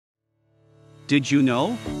Did you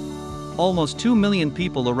know? Almost 2 million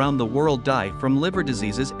people around the world die from liver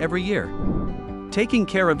diseases every year. Taking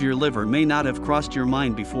care of your liver may not have crossed your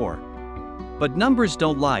mind before. But numbers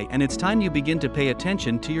don't lie, and it's time you begin to pay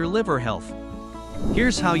attention to your liver health.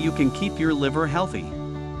 Here's how you can keep your liver healthy.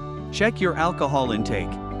 Check your alcohol intake.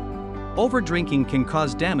 Overdrinking can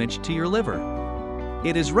cause damage to your liver.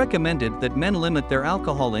 It is recommended that men limit their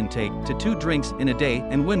alcohol intake to 2 drinks in a day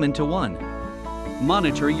and women to 1.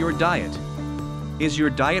 Monitor your diet. Is your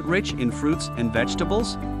diet rich in fruits and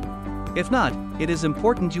vegetables? If not, it is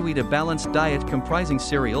important you eat a balanced diet comprising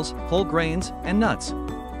cereals, whole grains, and nuts.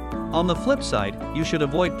 On the flip side, you should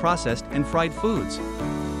avoid processed and fried foods.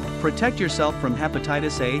 Protect yourself from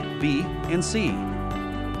hepatitis A, B, and C.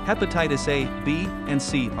 Hepatitis A, B, and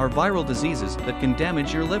C are viral diseases that can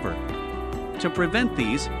damage your liver. To prevent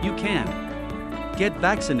these, you can get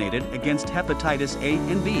vaccinated against hepatitis A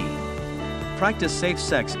and B. Practice safe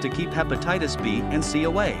sex to keep hepatitis B and C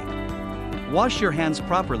away. Wash your hands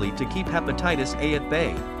properly to keep hepatitis A at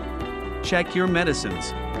bay. Check your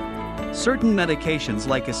medicines. Certain medications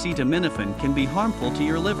like acetaminophen can be harmful to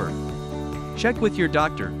your liver. Check with your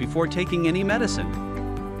doctor before taking any medicine.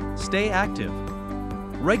 Stay active.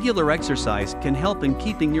 Regular exercise can help in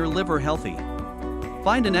keeping your liver healthy.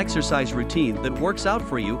 Find an exercise routine that works out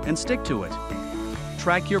for you and stick to it.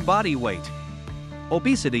 Track your body weight.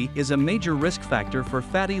 Obesity is a major risk factor for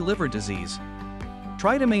fatty liver disease.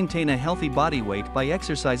 Try to maintain a healthy body weight by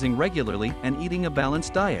exercising regularly and eating a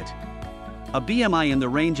balanced diet. A BMI in the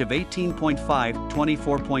range of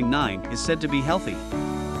 18.5–24.9 is said to be healthy.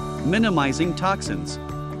 Minimizing toxins.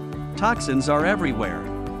 Toxins are everywhere.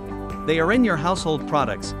 They are in your household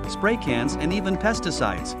products, spray cans, and even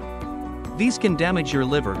pesticides. These can damage your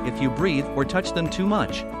liver if you breathe or touch them too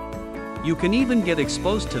much. You can even get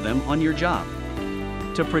exposed to them on your job.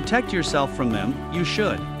 To protect yourself from them, you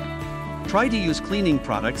should try to use cleaning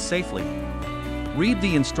products safely. Read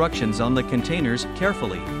the instructions on the containers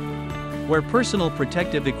carefully. Wear personal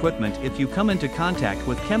protective equipment if you come into contact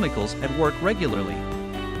with chemicals at work regularly.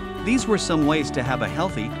 These were some ways to have a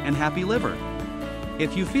healthy and happy liver.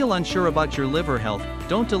 If you feel unsure about your liver health,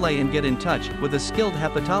 don't delay and get in touch with a skilled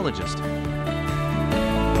hepatologist.